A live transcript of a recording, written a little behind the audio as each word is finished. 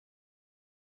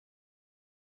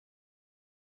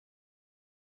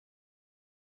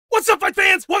What's up, fight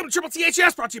fans? Welcome to Triple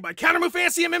THS, brought to you by Kountermove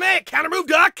Fantasy MMA at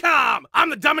Kountermove.com. I'm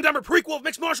the Dumb and Dumber prequel of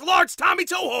mixed martial arts, Tommy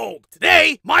Toehold.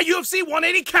 Today, my UFC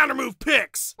 180 Kountermove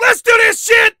picks. Let's do this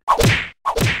shit!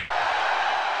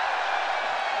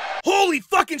 Holy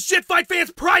fucking shit, fight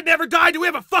fans, pride never died. Do we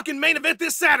have a fucking main event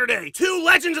this Saturday? Two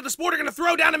legends of the sport are gonna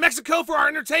throw down in Mexico for our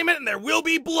entertainment, and there will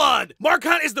be blood. Mark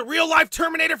Hunt is the real-life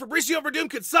Terminator. Fabricio Verdum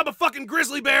could sub a fucking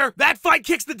grizzly bear. That fight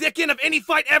kicks the dick in of any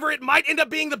fight ever. It might end up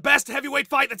being the best heavyweight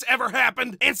fight that's ever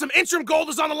happened. And some interim gold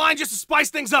is on the line just to spice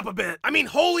things up a bit. I mean,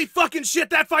 holy fucking shit,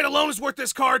 that fight alone is worth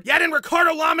this card. Yet in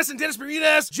Ricardo Lamas and Dennis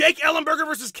Bermudez, Jake Ellenberger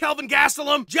versus Kelvin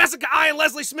Gastelum, Jessica Ai and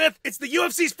Leslie Smith. It's the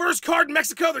UFC's first card in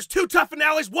Mexico. There's two tough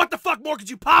finales. What the fuck more could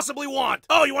you possibly want?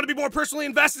 Oh, you want to be more personally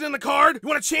invested in the card? You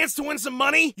want a chance to win some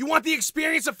money? You want the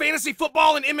experience of fantasy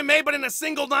football and MMA but in a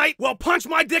single night? Well, punch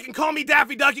my dick and call me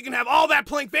Daffy Duck. You can have all that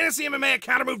playing fantasy MMA at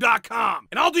Kountermove.com.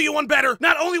 And I'll do you one better.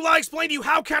 Not only will I explain to you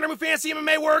how Kountermove Fantasy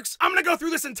MMA works, I'm gonna go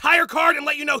through this entire card and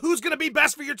let you know who's gonna be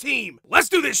best for your team. Let's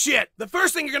do this shit. The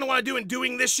first thing you're gonna want to do in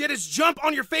doing this shit is jump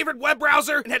on your favorite web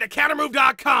browser and head to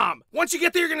Kountermove.com. Once you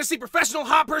get there, you're gonna see professional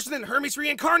hot person and Hermes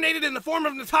reincarnated in the form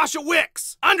of Natasha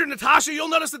Wicks. Under Natasha, you'll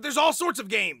notice that there's all sorts of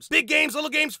games. Big games,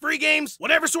 little games, free games.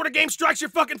 Whatever sort of game strikes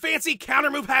your fucking fancy,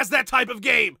 Kountermove has that type of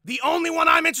game. The only one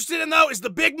I'm interested in, though, is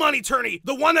the big money tourney.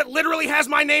 The one that literally has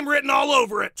my name written all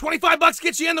over it. 25 bucks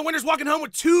gets you in. The winner's walking home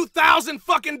with $2,000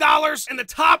 fucking dollars and the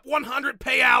top 100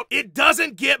 payout. It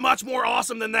doesn't get much more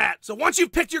awesome than that. So once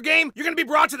you've picked your game, you're gonna be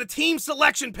brought to the team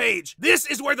selection page. This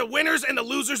is where the winners and the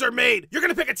losers are made. You're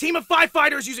gonna pick a team of 5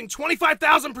 fighters using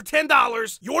 $25,000 for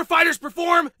 $10. Your fighters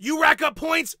perform, you rack up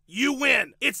points, you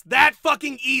win. It's that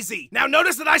fucking easy. Now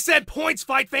notice that I said points,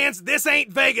 fight fans. This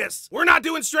ain't Vegas. We're not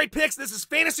doing straight picks. This is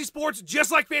fantasy sports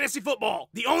just like fantasy football.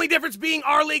 The only difference being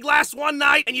our league lasts one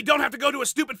night and you don't have to go to a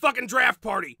stupid fucking draft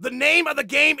party. The name of the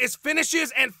game is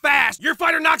finishes and fast. Your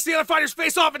fighter knocks the other fighter's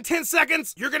face off in 10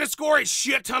 seconds. You're gonna score a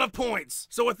shit ton of points.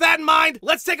 So with that in mind,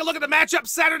 let's take a look at the matchup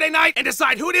Saturday night and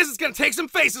decide who it is that's gonna take some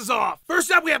faces off.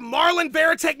 First up, we have Marlon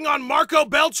Vera taking on Marco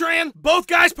Beltran. Both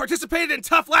guys participated in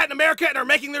Tough Latin America and are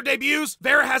making their debuts.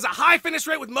 Vera has a high finish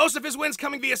rate with most of his wins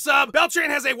coming via sub. Beltran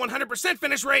has a 100%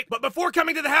 finish rate, but before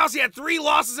coming to the house, he had 3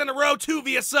 losses in a row, 2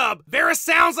 via sub. Vera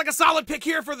sounds like a solid pick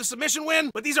here for the submission win,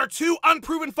 but these are 2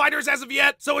 unproven fighters as of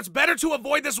yet, so it's better to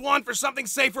avoid this one for something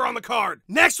safer on the card.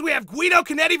 Next, we have Guido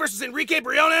Canetti versus Enrique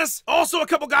Briones. Also a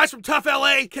couple guys from Tough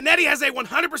LA. Canetti has a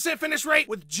 100% finish rate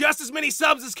with just as many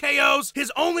subs as KOs.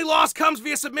 His only loss comes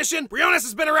via submission. Briones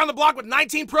has been around the block with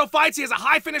 19 pro fights. He has a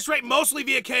high finish rate mostly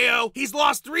via KO. He's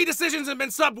lost 3 decisions and been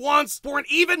subbed once. For an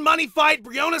even money fight,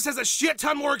 Briones has a shit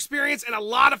ton more experience and a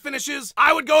lot of finishes.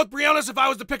 I would go with Briones if I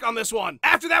was to pick on this one.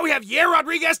 After that, we have Yair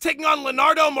Rodriguez taking on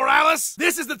Leonardo Morales.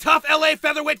 This is the Tough LA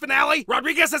featherweight finale.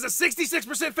 Rodriguez has a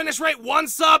 66% finish rate, 1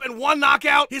 sub and 1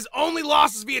 knockout. His only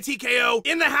loss is via TKO.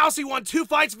 In the house, he won 2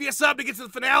 fights via sub to get to the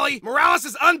finale. Morales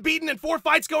is unbeaten in 4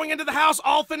 fights going into the house,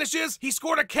 all finishes. He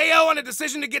scored a KO and a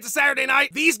decision to get to Saturday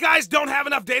night. These guys don't have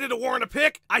enough data to warrant a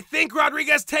pick. I think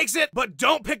Rodriguez takes it, but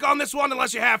don't pick on this one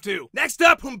unless you have to. Next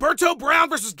up, Humberto Brown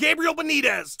versus Gabriel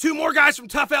Benitez. 2 more guys from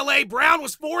Tough LA. Brown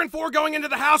was 4-4 going into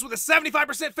the house with a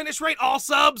 75% finish rate, all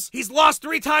subs. He's lost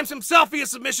 3 times himself via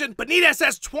submission. Benitez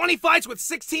has 20 fights with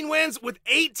 16 wins with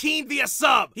 18 via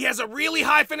sub. He has a really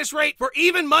high finish rate. For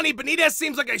even money, Benitez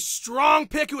seems like a strong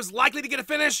pick who is likely to get a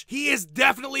finish. He is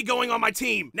definitely going on my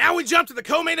team. Now we jump to the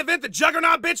co-main event. The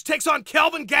Juggernaut bitch takes on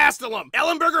Kelvin Gastelum.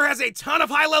 Ellenberger has a ton of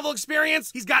high-level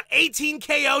experience. He's got 18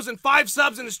 KOs and 5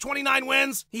 subs in his 29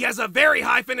 wins. He has a very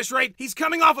high finish rate. He's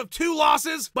coming off of 2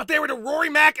 losses, but they were to Rory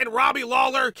Mack and Robbie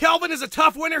Lawler. Kelvin is a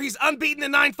tough winner. He's unbeaten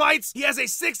in 9 fights. He has a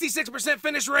 66%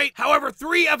 finish rate. However,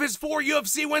 3 of his 4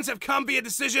 UFC wins have come via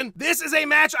decision. This is a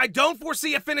match I don't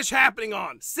foresee a finish happening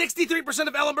on. 63%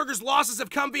 of Ellenberger's losses have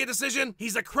come via decision.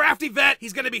 He's a crafty vet.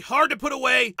 He's going to be hard to put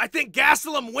away. I think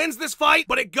Gastelum wins this fight,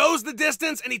 but it goes the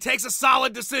distance and he takes a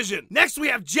solid decision. Next, we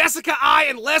have Jessica Ai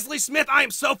and Leslie Smith. I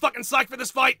am so fucking psyched for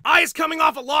this fight. Ai is coming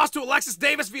off a loss to Alexis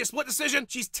Davis via split decision.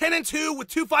 She's 10-2 with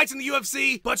 2 fights in the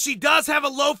UFC, but she does have a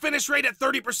low finish rate at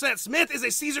 30%. Smith is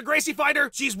a Cesar Gracie fighter.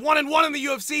 She's 1-1 in the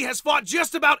UFC, has fought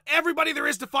just about everybody there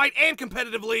is to fight and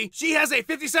competitively. She has a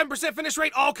 57% finish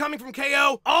rate, all coming from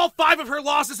KO. All 5 of her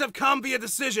losses have come via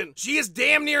decision. She is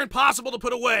damn near impossible to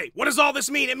put away. What does all this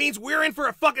mean? It means we're in for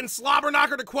a fucking slobber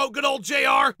knocker, to quote good old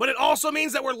JR, but it also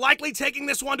means that we're likely taking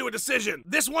this one to a decision.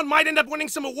 This one might end up winning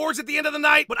some awards at the end of the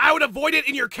night, but I would avoid it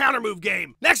in your Kountermove counter-move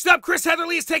game. Next up, Chris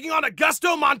Heatherly is taking on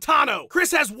Augusto Montano.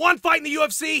 Chris has one fight in the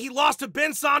UFC. He lost to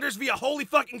Ben Saunders via holy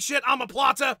fucking shit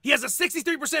omoplata. He has a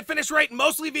 63% finish rate,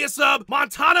 mostly via sub.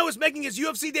 Montano is making his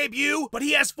UFC debut, but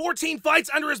he has 14 fights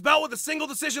under his belt with a single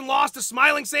decision loss to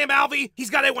smiling Sam Alvey. He's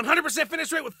got a 100%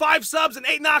 finish rate with 5 subs and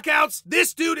 8 knockouts.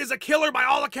 This dude is a killer by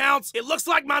all accounts. It looks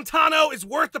like Montano is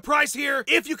worth the price here.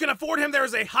 If you can afford him, there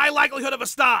is a high likelihood of a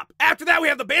stop. After that, we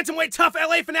have the bantamweight tough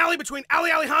LA finale between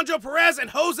Ali Alejandro Perez and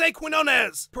Jose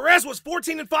Quinones. Perez was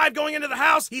 14-5 going into the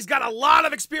house. He's got a lot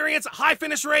of experience, a high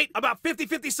finish rate, about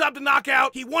 50-50 sub to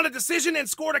knockout. He won a decision and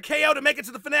scored a KO to make it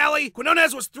to the finale.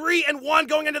 Quinones was 3-1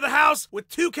 going into the house with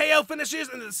 2 KO finishes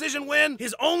and the decision win.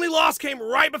 His only loss came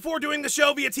right before doing the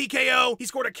show via TKO. He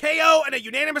scored a KO and a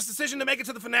unanimous decision to make it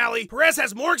to the finale. Perez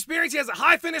has more experience. He has a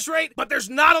high finish rate, but there's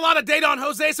not a lot of data on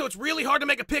Jose, so it's really hard to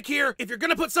make a pick here. If you're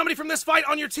gonna put somebody from this fight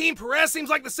on your team, Perez seems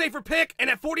like the safer pick, and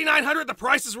at 4,900, the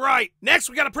price is right. Next,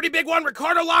 we got a pretty big one.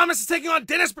 Ricardo Lamas is taking on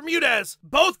Dennis Bermudez.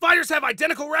 Both fighters have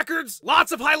identical records,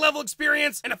 lots of high-level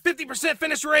experience, and a 50%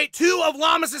 finish rate. 2 of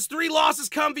Lamas' 3 losses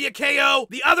come via KO,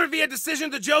 the other via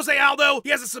decision to Jose Aldo. He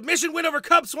has a submission win over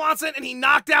Cub Swanson, and he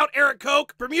knocked out Eric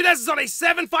Koch. Bermudez is on a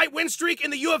 7-fight win streak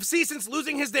in the UFC since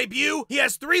losing his debut. He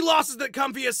has 3 losses that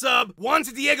come via sub, 1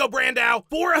 to Diego Brandao.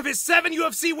 4 of his 7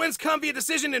 UFC wins come via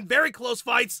decision in very close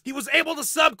fights. He was able to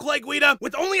sub Clay Guida.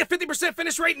 With only a 50%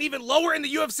 finish rate and even lower in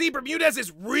the UFC, Bermudez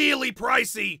is really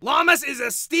pricey. Lamas is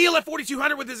a steal at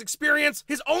 4,200 with his experience.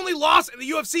 His only loss in the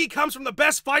UFC comes from the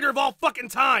best fighter of all fucking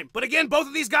time. But again, both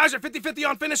of these guys are 50-50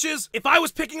 on finishes. If I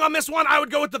was picking on this one, I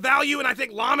would go with the value, and I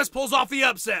think Lamas pulls off the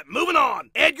upset. Moving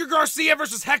on. Edgar Garcia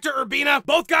versus Hector Urbina.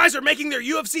 Both guys are making their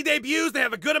UFC debuts. They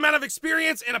have a good amount of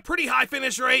experience and a pretty high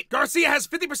finish rate. Garcia has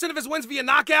 50% of his wins via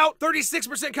knockout,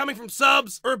 36% coming from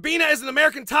subs. Urbina is an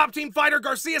American top team fighter.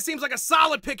 Garcia seems like a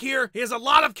solid pick here. He has a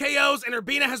lot of KOs, and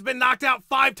Urbina has been knocked out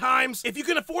 5 times. If you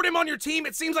can afford him on your team,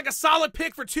 it seems like a solid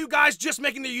pick for 2 guys just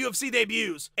making their UFC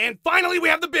debuts. And finally, we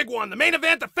have the big one, the main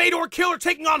event, the Fedor Killer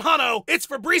taking on Huno. It's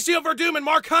Fabricio Verdum and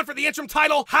Mark Hunt for the interim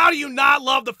title. How do you not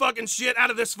love the fucking shit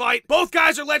out of this fight? Both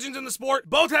guys are legends in the sport.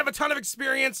 Both have a ton of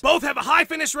experience. Both have a high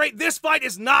finish rate. This fight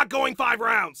is not going 5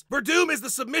 rounds. Verdum is the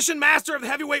submission master of the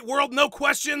heavyweight world, no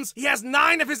questions. He has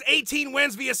 9 of his 18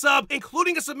 wins via sub,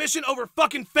 including a submission over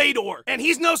fucking Fedor. And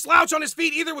he's no slouch on his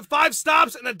feet either, with 5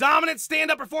 stops and a dominant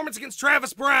stand-up performance against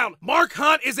Travis Brown. Mark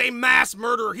Hunt is a mass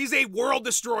murderer. He's a world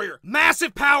destroyer.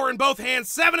 Massive power in both hands.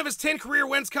 7 of his 10 career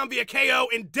wins come via KO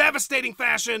in devastating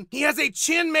fashion. He has a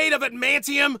chin made of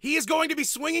adamantium. He is going to be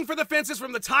swinging for the fences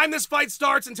from the time this fight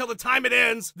starts until the time it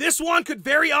ends. This one could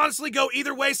very honestly go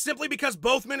either way simply because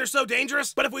both men are so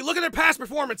dangerous. But if we look at their past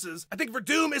performances, I think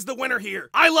Verdum is the winner here.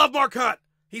 I love Mark Hunt.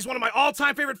 He's one of my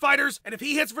all-time favorite fighters, and if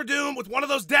he hits Verdum with one of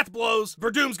those death blows,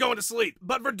 Verdum's going to sleep.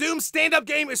 But Verdum's stand-up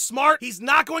game is smart. He's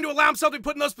not going to allow himself to be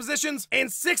put in those positions,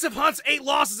 and 6 of Hunt's 8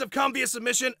 losses have come via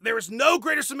submission. There is no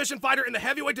greater submission fighter in the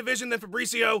heavyweight division than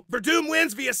Fabricio. Verdum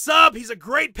wins via sub. He's a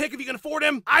great pick if you can afford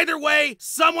him. Either way,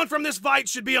 someone from this fight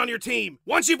should be on your team.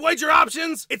 Once you've weighed your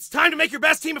options, it's time to make your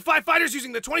best team of 5 fighters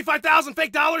using the 25,000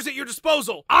 fake dollars at your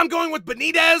disposal. I'm going with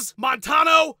Benitez,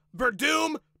 Montano,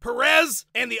 Verdum, Perez,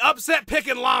 and the upset pick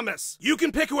in Lamas. You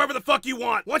can pick whoever the fuck you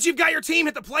want. Once you've got your team,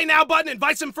 hit the play now button,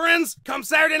 invite some friends. Come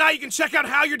Saturday night, you can check out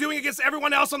how you're doing against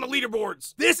everyone else on the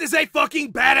leaderboards. This is a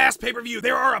fucking badass pay-per-view.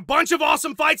 There are a bunch of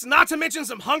awesome fights, not to mention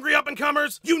some hungry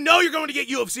up-and-comers. You know you're going to get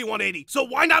UFC 180, so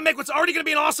why not make what's already going to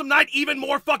be an awesome night even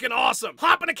more fucking awesome?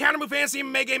 Hop in a Countermove Fantasy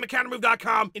MMA game at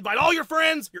Countermove.com. Invite all your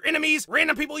friends, your enemies,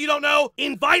 random people you don't know.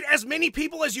 Invite as many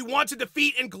people as you want to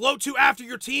defeat and gloat to after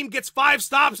your team gets 5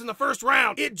 stops in the first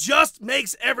round. It just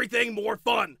makes everything more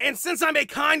fun. And since I'm a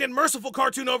kind and merciful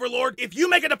cartoon overlord, if you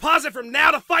make a deposit from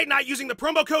now to fight night using the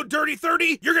promo code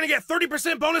DIRTY30, you're gonna get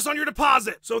 30% bonus on your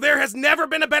deposit. So there has never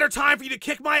been a better time for you to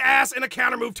kick my ass in a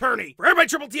countermove tourney. For everybody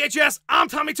Triple THS, I'm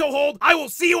Tommy Toehold. I will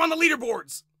see you on the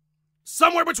leaderboards.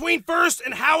 Somewhere between first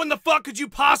and how in the fuck could you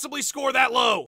possibly score that low?